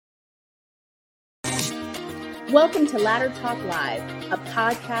Welcome to Ladder Talk Live, a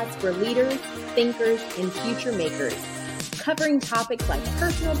podcast for leaders, thinkers, and future makers, covering topics like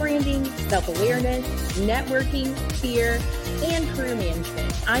personal branding, self-awareness, networking, fear, and career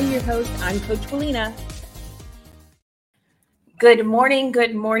management. I'm your host, I'm Coach Belina. Good morning,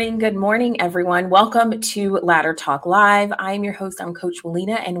 everyone. Welcome to Ladder Talk Live. I'm your host, I'm Coach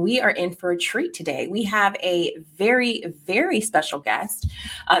Belina, and we are in for a treat today. We have a very, very special guest.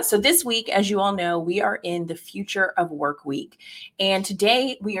 So this week, as you all know, we are in the Future of Work Week. And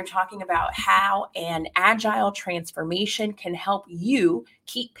today we are talking about how an agile transformation can help you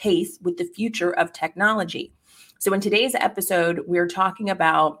keep pace with the future of technology. So in today's episode, we're talking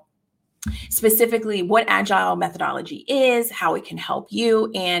about specifically what agile methodology is, how it can help you.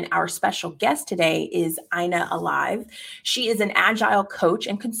 And our special guest today is Aina Alive. She is an agile coach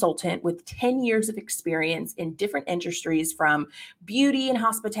and consultant with 10 years of experience in different industries from beauty and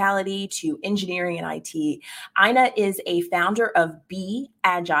hospitality to engineering and IT. Aina is a founder of Be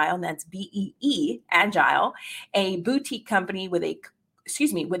Agile, and that's BEE Agile, a boutique company with a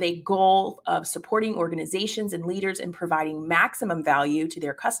goal of supporting organizations and leaders in providing maximum value to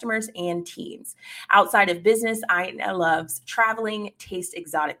their customers and teams. Outside of business, Aina loves traveling, taste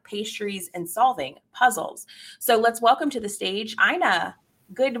exotic pastries, and solving puzzles. So let's welcome to the stage, Aina.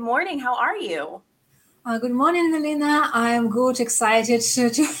 Good morning. How are you? Good morning, Helena. I'm good, excited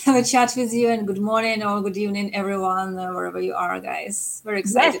to have a chat with you. And good morning or good evening, everyone, wherever you are, guys. Very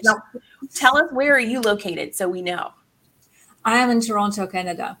excited. Yes. Now, tell us, where are you located so we know? I am in Toronto,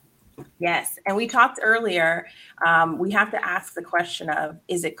 Canada. Yes. And we talked earlier, we have to ask the question of,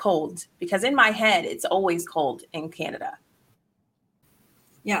 is it cold? Because in my head, it's always cold in Canada.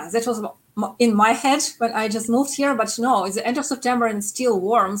 Yeah, that was in my head when I just moved here. But no, it's the end of September and it's still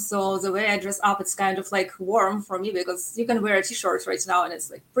warm. So the way I dress up, it's kind of like warm for me because you can wear a t-shirt right now and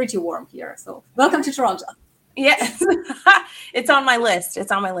it's like pretty warm here. So welcome to Toronto. Yes, it's on my list.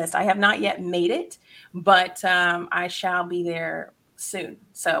 I have not yet made it, but I shall be there soon.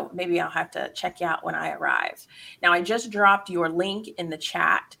 So maybe I'll have to check you out when I arrive. Now, I just dropped your link in the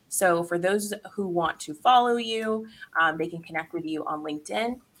chat. So for those who want to follow you, they can connect with you on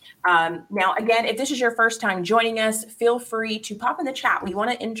LinkedIn. Now, again, if this is your first time joining us, feel free to pop in the chat. We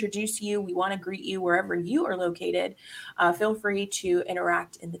want to introduce you. We want to greet you wherever you are located. Feel free to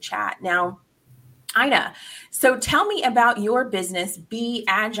interact in the chat. Now, Aina, so tell me about your business, Be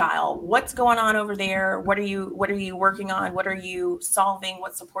Agile. What's going on over there? What are you working on? What are you solving?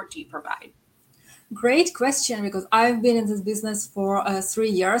 What support do you provide? Great question, because I've been in this business for 3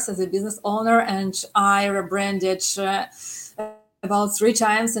 years as a business owner, and I rebranded about 3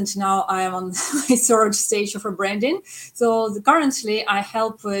 times, and now I am on my third stage of rebranding. So currently I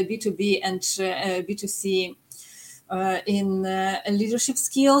help B2B and B2C in leadership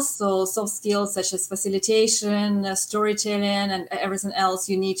skills, so soft skills such as facilitation, storytelling, and everything else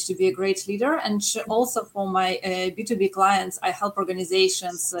you need to be a great leader. And also for my B2B clients, I help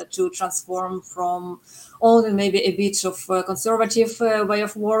organizations to transform from old and maybe a bit of conservative way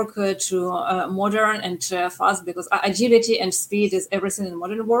of work to modern and fast, because agility and speed is everything in the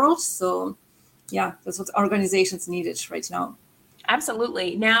modern world. So yeah, that's what organizations needed right now.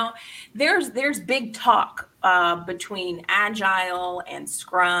 Absolutely. Now, there's big talk between Agile and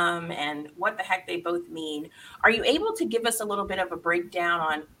Scrum and what the heck they both mean. Are you able to give us a little bit of a breakdown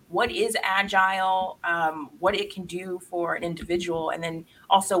on what is Agile, what it can do for an individual, and then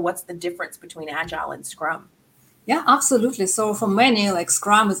also what's the difference between Agile and Scrum? Yeah, absolutely. So for many, like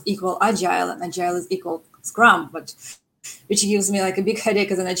Scrum is equal Agile and Agile is equal Scrum, but which gives me like a big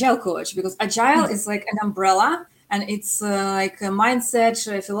headache as an Agile coach, because Agile is like an umbrella. And it's like a mindset,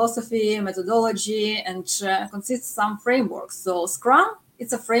 philosophy, methodology, and consists of some frameworks. So Scrum,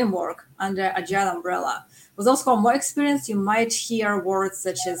 it's a framework under Agile umbrella. For those who are more experienced, you might hear words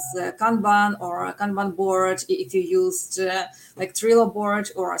such as Kanban or a Kanban board. If you used like Trello board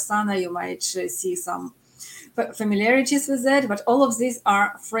or Asana, you might see some familiarities with that. But all of these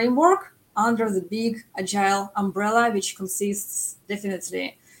are framework under the big Agile umbrella, which consists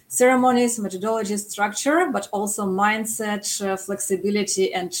definitely ceremonies, methodology, structure, but also mindset,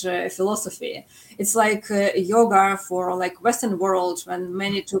 flexibility, and philosophy. It's like yoga for like Western world, when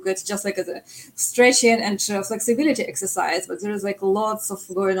many took it just like as a stretching and flexibility exercise, but there is like lots of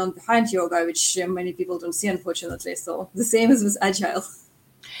going on behind yoga, which many people don't see, unfortunately. So the same is with Agile.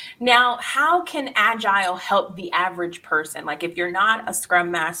 Now, how can Agile help the average person? Like if you're not a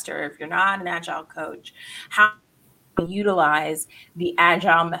Scrum master, if you're not an Agile coach, how utilize the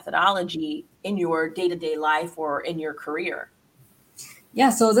Agile methodology in your day-to-day life or in your career? Yeah,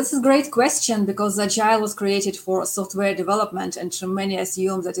 so this is a great question because Agile was created for software development, and many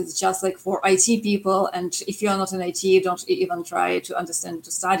assume that it's just like for IT people. And if you're not in IT, don't even try to understand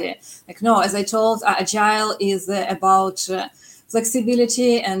to study. Like, no, as I told, Agile is about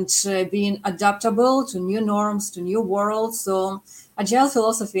flexibility and being adaptable to new norms, to new worlds. So agile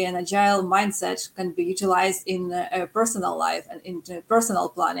philosophy and agile mindset can be utilized in a personal life and in personal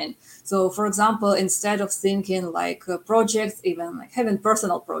planning. So for example, instead of thinking like projects, even like having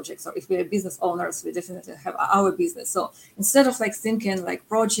personal projects, or if we're business owners, we definitely have our business. So instead of like thinking like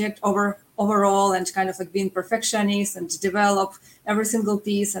project overall and kind of like being perfectionist and develop every single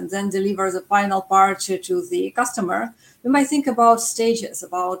piece and then deliver the final part to the customer, we might think about stages,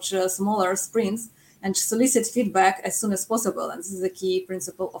 about smaller sprints, and solicit feedback as soon as possible. And this is a key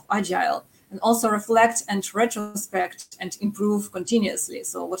principle of Agile. And also reflect and retrospect and improve continuously.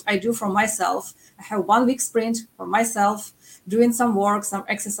 So what I do for myself, I have 1 week sprint for myself, doing some work, some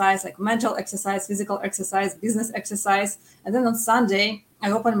exercise, like mental exercise, physical exercise, business exercise. And then on Sunday,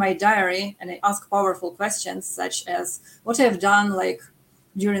 I open my diary and I ask powerful questions such as what I've done like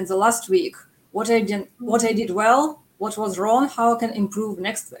during the last week, what I did well, what was wrong, how I can improve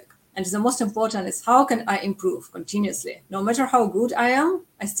next week. And the most important is how can I improve continuously? No matter how good I am,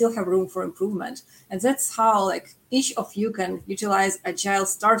 I still have room for improvement. And that's how like each of you can utilize Agile,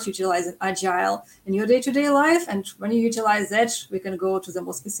 start utilizing Agile in your day-to-day life. And when you utilize that, we can go to the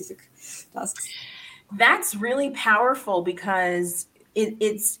more specific tasks. That's really powerful because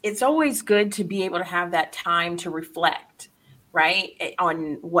it's always good to be able to have that time to reflect, right,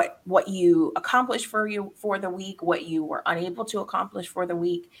 on what you accomplished for the week, what you were unable to accomplish for the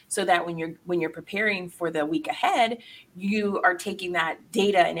week, so that when you're preparing for the week ahead, you are taking that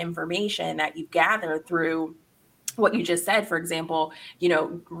data and information that you've gathered through what you just said. For example,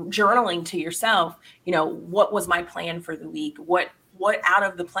 journaling to yourself, what was my plan for the week? What out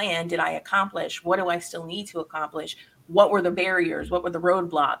of the plan did I accomplish? What do I still need to accomplish? What were the barriers? What were the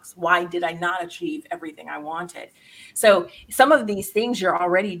roadblocks? Why did I not achieve everything I wanted? So some of these things you're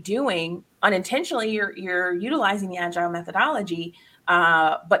already doing unintentionally. You're utilizing the agile methodology,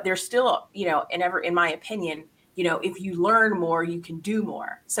 but there's still, in my opinion, if you learn more, you can do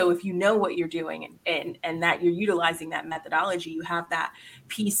more. So if you know what you're doing, and that you're utilizing that methodology, you have that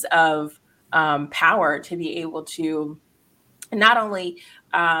piece of power to be able to not only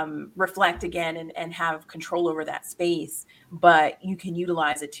reflect again and have control over that space, but you can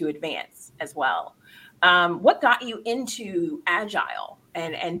utilize it to advance as well. What got you into Agile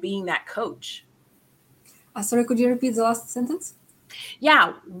and being that coach? Sorry, could you repeat the last sentence?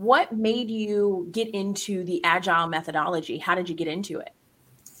 Yeah. What made you get into the Agile methodology? How did you get into it?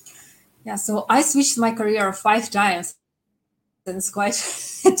 Yeah, so I switched my career 5 times, and it's quite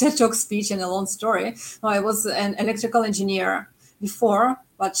a TED Talk speech and a long story. Well, I was an electrical engineer before,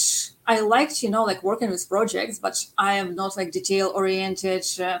 but I liked, like working with projects, but I am not like detail oriented,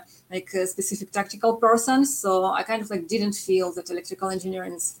 like a specific tactical person. So I kind of like didn't feel that electrical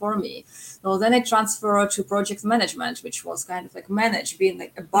engineering is for me. So then I transferred to project management, which was kind of like manage, being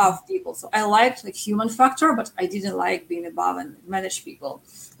like above people. So I liked like human factor, but I didn't like being above and manage people.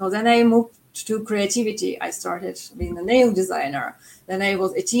 So then I moved to creativity. I started being a nail designer. Then I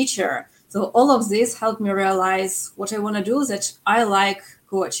was a teacher. So all of this helped me realize what I want to do, that I like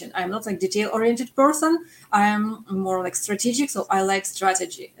coaching. I'm not like detail oriented person. I'm more like strategic. So I like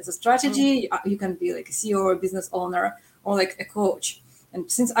strategy. As a strategy, you can be like a CEO or a business owner or like a coach.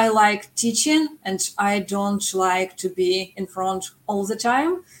 And since I like teaching and I don't like to be in front all the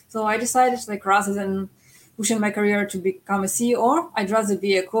time, so I decided like rather than pushing my career to become a CEO, I'd rather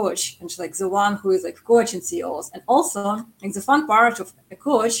be a coach and like the one who is like coaching CEOs. And also, like the fun part of a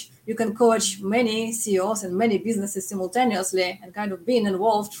coach, you can coach many CEOs and many businesses simultaneously, and kind of being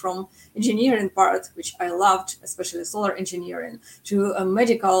involved from engineering part, which I loved, especially solar engineering, to a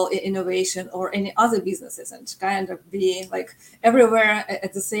medical innovation or any other businesses, and kind of be like everywhere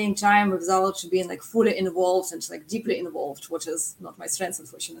at the same time without being like fully involved and like deeply involved, which is not my strength,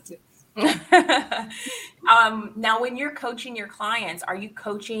 unfortunately. Now, when you're coaching your clients, are you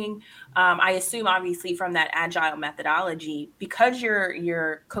coaching? I assume, obviously, from that agile methodology, because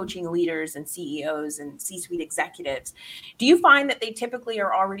you're coaching leaders and CEOs and C-suite executives. Do you find that they typically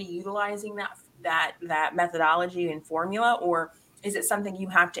are already utilizing that methodology and formula, or is it something you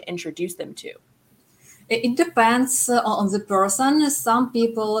have to introduce them to? It depends on the person. Some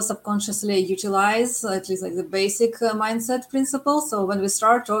people subconsciously utilize at least like the basic mindset principle. So when we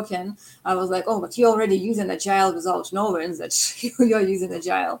start talking, I was like, "Oh, but you're already using agile without knowing that you're using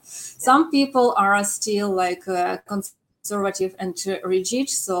agile." Some people are still like conceptual conservative and rigid,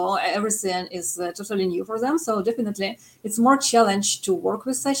 so everything is totally new for them. So definitely it's more challenge to work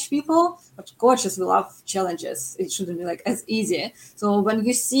with such people, but coaches will love challenges. It shouldn't be like as easy. So when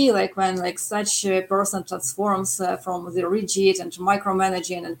you see like when like such a person transforms from the rigid and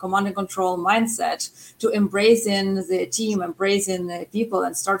micromanaging and command and control mindset to embracing the team, embracing people,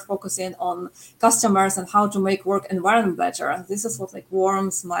 and start focusing on customers and how to make work environment better, this is what like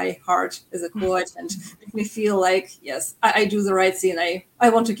warms my heart as a coach and make me feel like, yes, I do the right thing. I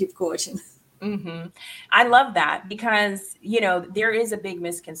want to keep coaching. Mm-hmm. I love that because, there is a big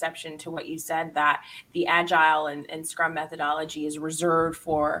misconception to what you said that the Agile and Scrum methodology is reserved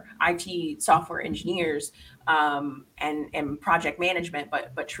for IT software engineers and project management,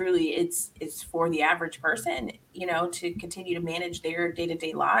 but truly it's for the average person, to continue to manage their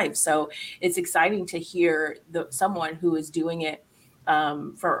day-to-day lives. So it's exciting to hear someone who is doing it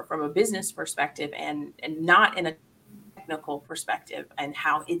from a business perspective and not in a technical perspective and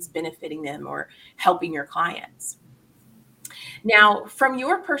how it's benefiting them or helping your clients. Now, from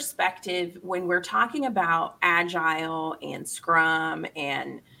your perspective, when we're talking about Agile and Scrum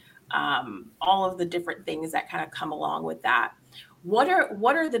and all of the different things that kind of come along with that, what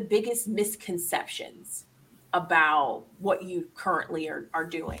are the biggest misconceptions about what you currently are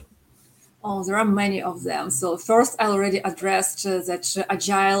doing? Oh, there are many of them. So first, I already addressed that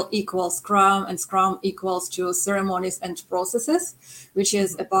Agile equals Scrum and Scrum equals to ceremonies and processes, which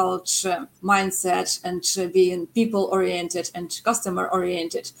is about mindset and being people-oriented and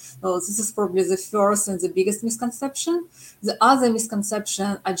customer-oriented. So this is probably the first and the biggest misconception. The other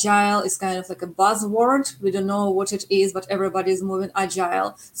misconception, Agile is kind of like a buzzword. We don't know what it is, but everybody is moving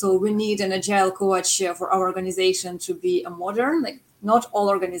Agile. So we need an Agile coach for our organization to be a modern, like not all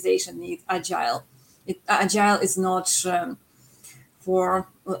organizations need Agile. Agile is not for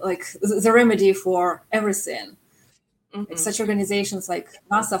like the remedy for everything. Mm-hmm. Like such organizations like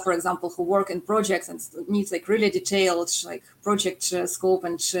NASA, for example, who work in projects and need like really detailed like project scope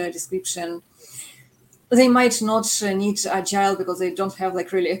and description, they might not need Agile because they don't have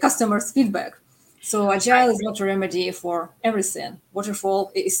like really customers' feedback. So Agile is not a remedy for everything.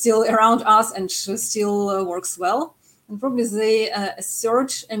 Waterfall is still around us and still works well. And probably the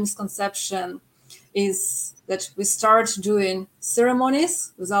third misconception is that we start doing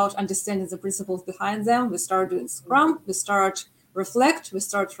ceremonies without understanding the principles behind them. We start doing Scrum, we start reflect, we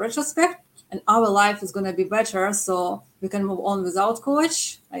start retrospect, and our life is going to be better. So we can move on without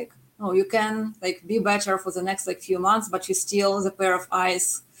coach. Like, no, you can like be better for the next like few months, but you still the pair of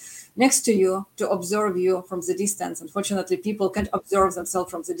eyes next to you to observe you from the distance. Unfortunately, people can't observe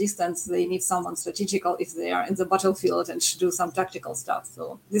themselves from the distance. They need someone strategical if they are in the battlefield and do some tactical stuff.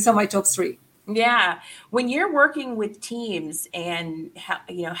 So these are my top three. Yeah. When you're working with teams and,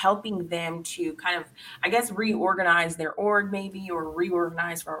 helping them to kind of, I guess, reorganize their org maybe or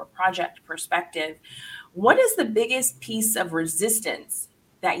reorganize from a project perspective, what is the biggest piece of resistance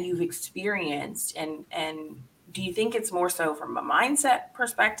that you've experienced? And do you think it's more so from a mindset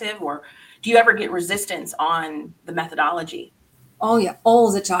perspective, or do you ever get resistance on the methodology? Oh yeah,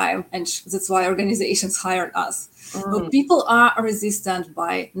 all the time, and that's why organizations hired us. But people are resistant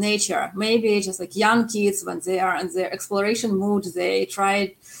by nature. Maybe just like young kids when they are in their exploration mood, they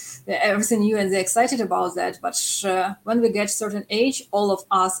try everything new and they're excited about that. But when we get certain age, all of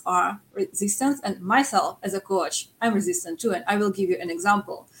us are resistant, and myself as a coach, I'm resistant too. And I will give you an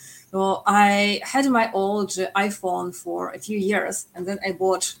example. So I had my old iPhone for a few years, and then I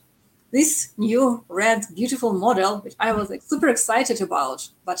bought this new red beautiful model, which I was like super excited about,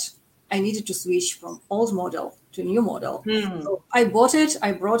 but I needed to switch from old model to new model. So I bought it,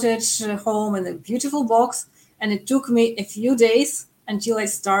 I brought it home in a beautiful box, and it took me a few days until I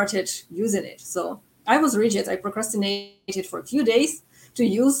started using it. So I was rigid. I procrastinated for a few days to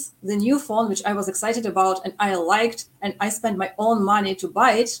use the new phone, which I was excited about and I liked, and I spent my own money to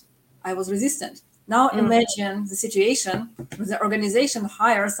buy it. I was resistant. Now imagine the situation when the organization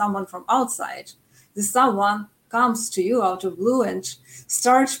hires someone from outside. This someone comes to you out of blue and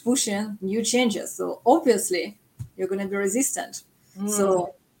starts pushing new changes. So obviously you're going to be resistant.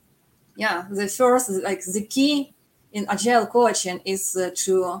 So yeah, the first, like the key in Agile coaching is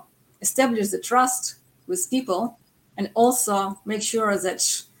to establish the trust with people and also make sure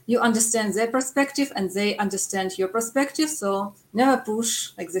that you understand their perspective and they understand your perspective. So never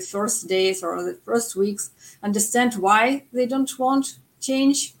push like the first days or the first weeks. Understand why they don't want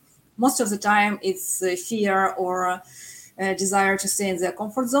change. Most of the time it's fear or desire to stay in their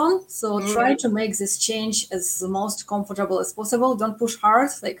comfort zone. So try to make this change as the most comfortable as possible. Don't push hard.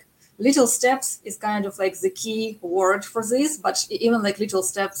 Like little steps is kind of like the key word for this, but even like little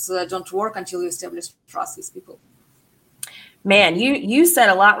steps don't work until you establish trust with people. Man, you said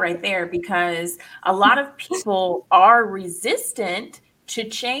a lot right there, because a lot of people are resistant to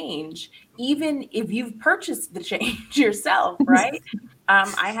change, even if you've purchased the change yourself, right?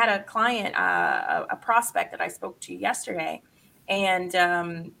 I had a client, a prospect that I spoke to yesterday, and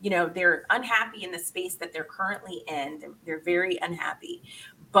they're unhappy in the space that they're currently in. They're very unhappy,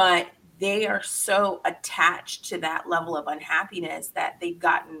 but they are so attached to that level of unhappiness that they've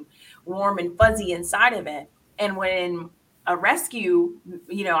gotten warm and fuzzy inside of it. And when a rescue,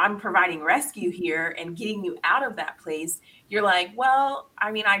 I'm providing rescue here and getting you out of that place, you're like, well,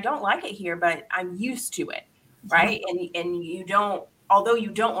 I mean, I don't like it here, but I'm used to it, Yeah. right? And you don't, although you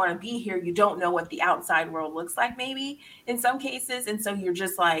don't want to be here, you don't know what the outside world looks like, maybe in some cases. And so you're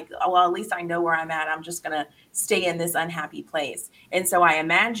just like, oh, well, at least I know where I'm at. I'm just going to stay in this unhappy place. And so I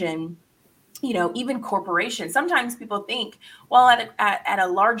imagine, even corporations, sometimes people think, well, at a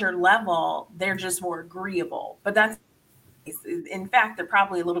larger level, they're just more agreeable, but that's, in fact, they're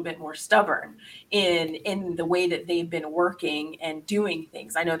probably a little bit more stubborn in the way that they've been working and doing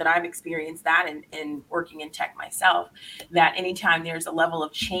things. I know that I've experienced that in working in tech myself, that anytime there's a level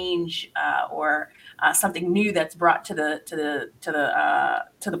of change, or something new that's brought to the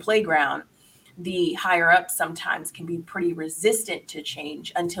playground, the higher ups sometimes can be pretty resistant to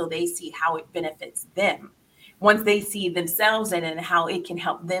change until they see how it benefits them. Once they see themselves in it and how it can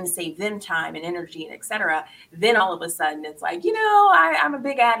help them save them time and energy and et cetera, then all of a sudden it's like, I'm a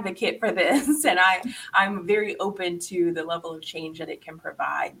big advocate for this, and I'm very open to the level of change that it can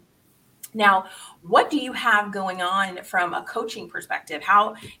provide. Now, what do you have going on from a coaching perspective?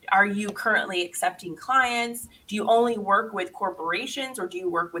 How are you currently accepting clients? Do you only work with corporations, or do you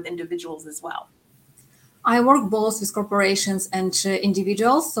work with individuals as well? I work both with corporations and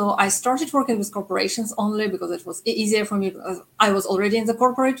individuals. So I started working with corporations only because it was easier for me, because I was already in the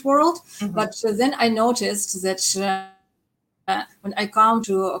corporate world. Mhm. But then I noticed that when I come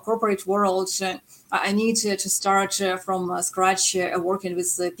to a corporate world, I need to start from scratch, working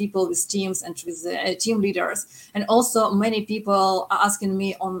with people, with teams, and with team leaders. And also, many people are asking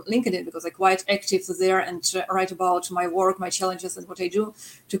me on LinkedIn, because I'm quite active there and write about my work, my challenges, and what I do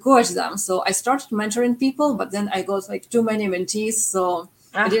to coach them. So I started mentoring people, but then I got like too many mentees. So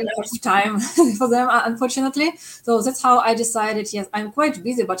I Ah, didn't have time for them, unfortunately. So that's how I decided, yes, I'm quite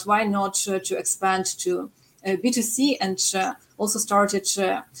busy, but why not to expand to B2C, and also started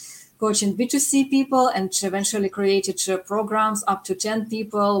coaching B2C people, and eventually created programs up to 10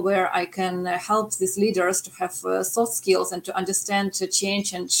 people where I can help these leaders to have soft skills and to understand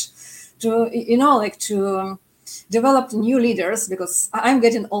change, and to, like to develop new leaders, because I'm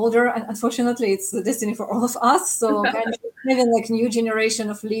getting older, and unfortunately it's the destiny for all of us. So kind of having like new generation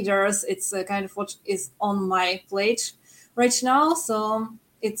of leaders, it's kind of what is on my plate right now. So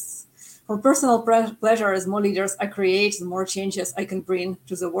it's for personal pleasure. As more leaders I create, the more changes I can bring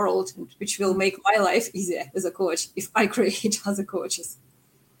to the world, which will make my life easier as a coach if I create other coaches.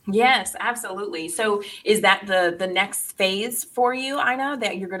 yes, absolutely. So is that the next phase for you, Ina,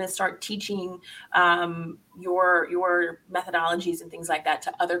 that you're going to start teaching your methodologies and things like that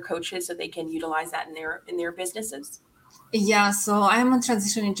to other coaches so they can utilize that in their businesses? Yeah, so I'm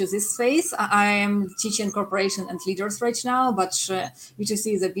transitioning to this phase. I am teaching corporation and leaders right now, but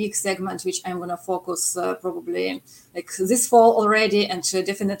B2C is a big segment which I'm going to focus probably like this fall already, and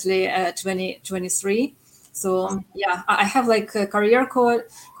definitely 2023. So yeah, I have like career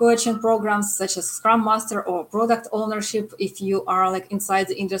coaching programs such as Scrum Master or product ownership if you are like inside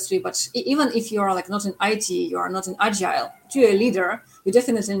the industry. But even if you are like not in IT, you are not in Agile, to a leader, you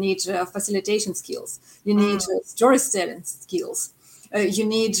definitely need facilitation skills. You need storytelling skills. You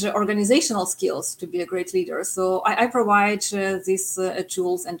need organizational skills to be a great leader. So I provide these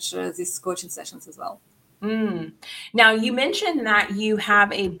tools and these coaching sessions as well. Mm. Now, you mentioned that you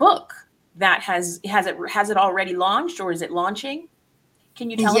have a book that has it already launched, or is it launching? Can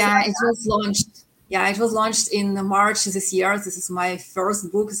you tell us Yeah, about it was launched. Yeah, it was launched in March this year. This is my first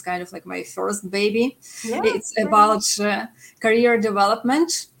book. It's kind of like my first baby. that? Yeah. It's about career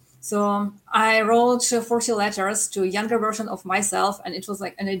development. So I wrote 40 letters to a younger version of myself, and it was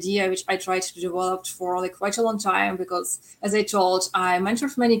like an idea which I tried to develop for like quite a long time, because, as I told, I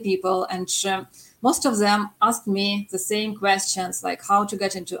mentored many people, and most of them asked me the same questions, like how to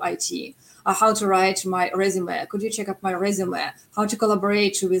get into IT, how to write my resume, could you check up my resume, how to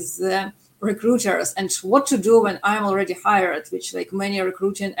collaborate with recruiters, and what to do when I'm already hired, which like many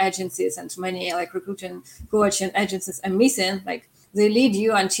recruiting agencies and many like recruiting coaching agencies are missing. Like they lead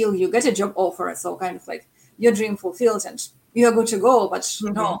you until you get a job offer, so kind of like your dream fulfilled and you are good to go. But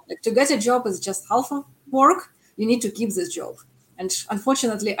Mhm. no, like to get a job is just half of work. You need to keep this job. And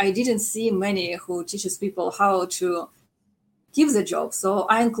unfortunately, I didn't see many who teaches people how to keep the job. So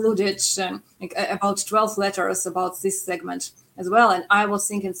I included about 12 letters about this segment as well. And I was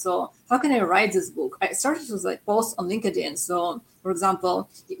thinking, so how can I write this book? I started to like post on LinkedIn. So for example,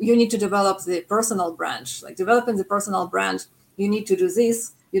 you need to develop the personal brand, like developing the personal brand, you need to do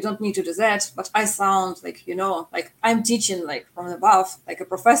this, you don't need to do that. But I sound like, like I'm teaching like from above, like a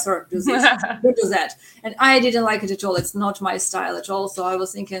professor, do this, do that. And I didn't like it at all. It's not my style at all. So I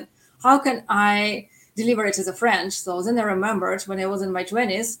was thinking, how can I deliver it as a friend? So then I remembered when I was in my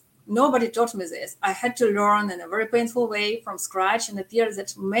 20s, nobody taught me this. I had to learn in a very painful way from scratch. And it appears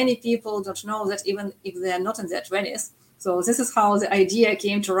that many people don't know that even if they are not in their 20s. So this is how the idea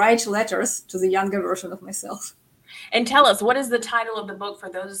came to write letters to the younger version of myself. And tell us, what is the title of the book for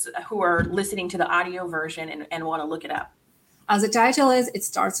those who are listening to the audio version and want to look it up? The title is It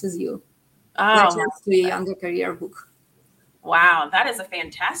Starts With You. Oh, Letters to a Younger Career Book. Wow, that is a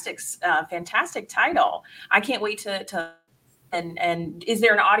fantastic title. I can't wait to and is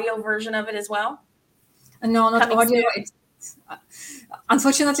there an audio version of it as well? No, not Coming audio. soon? It's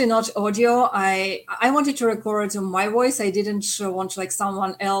unfortunately not audio. I wanted to record my voice. I didn't want like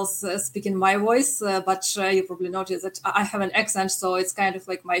someone else speaking my voice, but you probably noticed that I have an accent, so it's kind of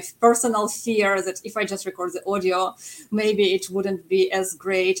like my personal fear that if I just record the audio, maybe it wouldn't be as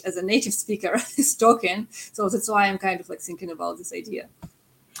great as a native speaker is talking. So that's why I'm kind of like thinking about this idea.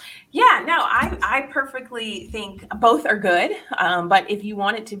 Yeah, no, I perfectly think both are good. But if you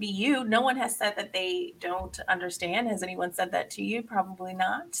want it to be you, no one has said that they don't understand. Has anyone said that to you? Probably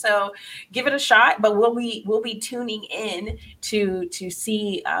not. So give it a shot. But we'll be tuning in to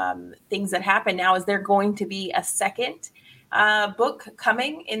see things that happen. Now, is there going to be a second book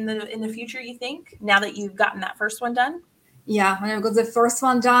coming in the future? You think, now that you've gotten that first one done? Yeah, when I got the first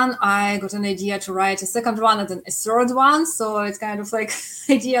one done, I got an idea to write a second one and then a third one. So it's kind of like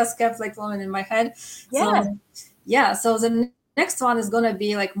ideas kept like flowing in my head. Yeah. So the next one is going to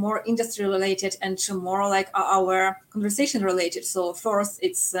be like more industry related and more like our conversation related. So first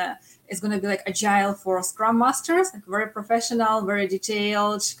it's going to be like Agile for Scrum Masters, like very professional, very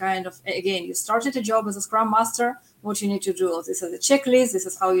detailed kind of, again, you started a job as a Scrum Master, what you need to do. This is a checklist. This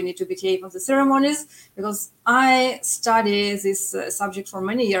is how you need to behave on the ceremonies. Because I studied this subject for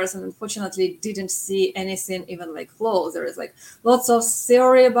many years and unfortunately didn't see anything even like flow. There is like lots of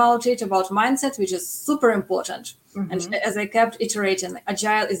theory about it, about mindset, which is super important. Mm-hmm. And as I kept iterating,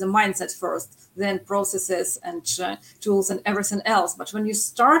 Agile is a mindset first, then processes and tools and everything else. But when you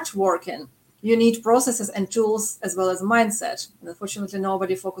start working, you need processes and tools as well as mindset. And unfortunately,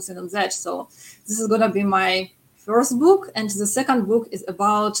 nobody focusing on that. So this is going to be my first book. And the second book is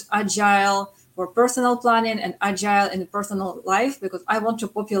about Agile for personal planning and Agile in the personal life, because I want to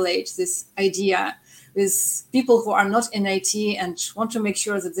populate this idea with people who are not in IT and want to make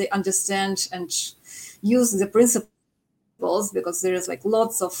sure that they understand and use the principles, because there is like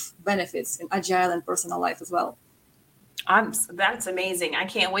lots of benefits in Agile and personal life as well. That's amazing. I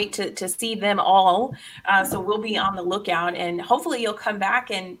can't wait to see them all. So we'll be on the lookout, and hopefully you'll come back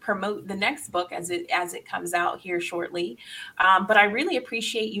and promote the next book as it comes out here shortly. But I really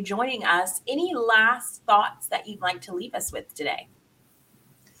appreciate you joining us. Any last thoughts that you'd like to leave us with today?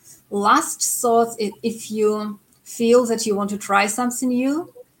 Last thought, if you feel that you want to try something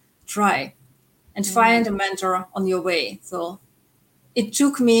new, try and find a mentor on your way. So it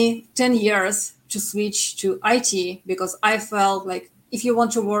took me 10 years to switch to IT because I felt like if you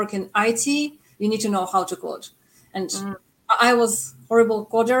want to work in IT, you need to know how to code. And I was horrible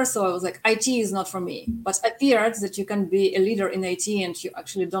coder, so I was like, IT is not for me. But it appeared that you can be a leader in IT and you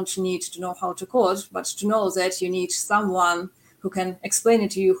actually don't need to know how to code, but to know that you need someone who can explain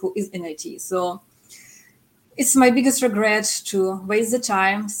it to you who is in IT. So it's my biggest regret to waste the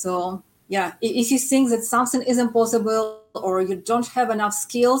time. So yeah, if you think that something is impossible or you don't have enough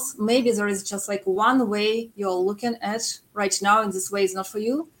skills, maybe there is just like one way you're looking at right now, and this way is not for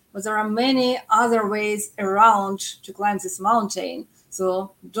you. But there are many other ways around to climb this mountain.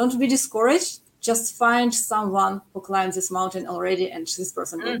 So don't be discouraged. Just find someone who climbs this mountain already, and this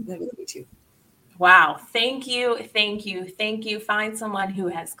person will navigate you. Wow. Thank you. Thank you. Thank you. Find someone who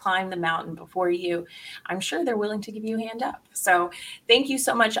has climbed the mountain before you. I'm sure they're willing to give you a hand up. So thank you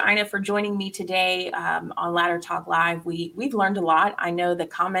so much, Aina, for joining me today on Ladder Talk Live. We've learned a lot. I know the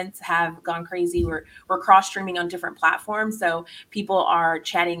comments have gone crazy. We're cross-streaming on different platforms. So people are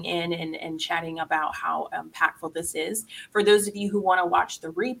chatting in and chatting about how impactful this is. For those of you who want to watch the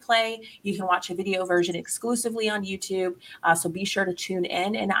replay, you can watch a video version exclusively on YouTube. So be sure to tune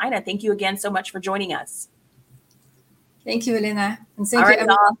in. And Aina, thank you again so much for joining us. Thank you, Elena. And thank you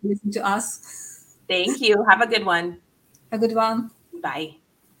everyone for listening to us. Thank you. Have a good one. A good one. Bye.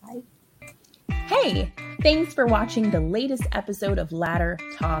 Bye. Hey, Thanks for watching the latest episode of Ladder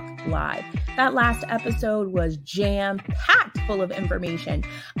Talk Live. That last episode was jam-packed full of information.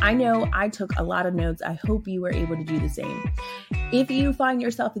 I know I took a lot of notes. I hope you were able to do the same. If you find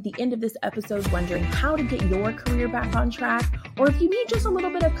yourself at the end of this episode wondering how to get your career back on track, or if you need just a little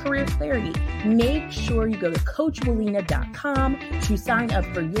bit of career clarity, make sure you go to coachwilina.com to sign up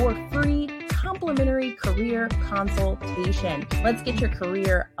for your free complimentary career consultation. Let's get your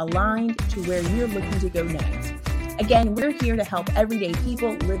career aligned to where you're looking to go next. Again, we're here to help everyday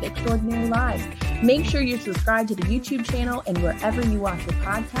people live extraordinary lives. Make sure you're subscribed to the YouTube channel and wherever you watch your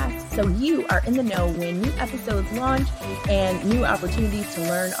podcasts so you are in the know when new episodes launch and new opportunities to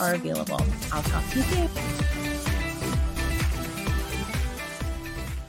learn are available. I'll talk to you soon.